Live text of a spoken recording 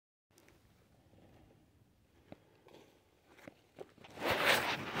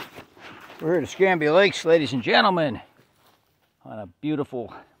We're here at Escambia Lakes, ladies and gentlemen, on a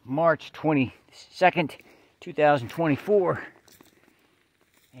beautiful March 22nd, 2024.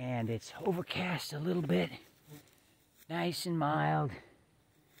 And it's overcast a little bit, nice and mild.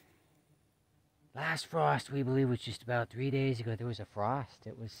 Last frost, we believe, was just about 3 days ago. There was a frost.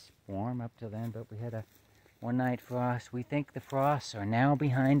 It was warm up till then, but we had a one-night frost. We think the frosts are now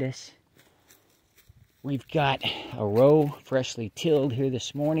behind us. We've got a row freshly tilled here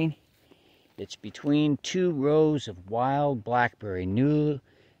this morning. It's between two rows of wild blackberry,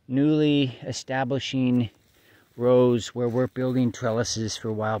 newly establishing rows where we're building trellises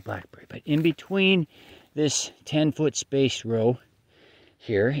for wild blackberry. But in between this 10-foot spaced row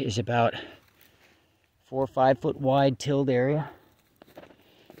here is about 4 or 5 foot wide tilled area.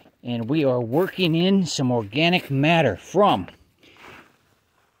 And we are working in some organic matter from,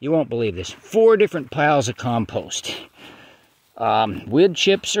 you won't believe this, 4 different piles of compost. Wood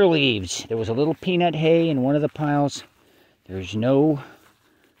chips or leaves. There was a little peanut hay in one of the piles. There's no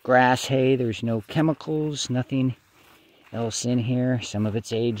grass hay. There's no chemicals, nothing else in here. Some of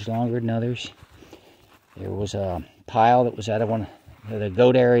it's aged longer than others. There was a pile that was out of one of the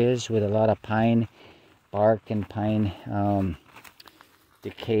goat areas with a lot of pine bark and pine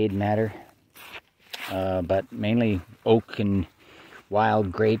decayed matter. But mainly oak and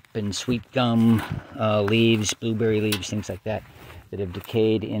wild grape and sweet gum leaves, blueberry leaves, things like that have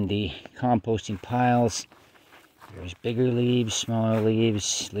decayed in the composting piles. There's bigger leaves, smaller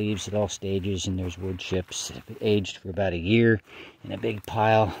leaves, leaves at all stages, and there's wood chips that have aged for about a year in a big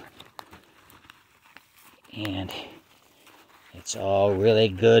pile. And it's all really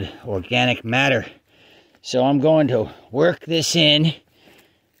good organic matter. So I'm going to work this in,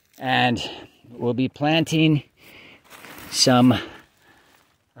 and we'll be planting some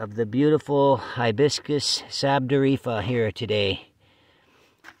of the beautiful hibiscus sabdarrifa here today.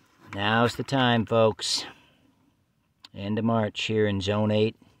 Now's the time, folks. End of March here in Zone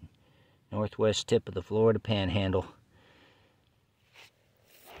 8, northwest tip of the Florida Panhandle.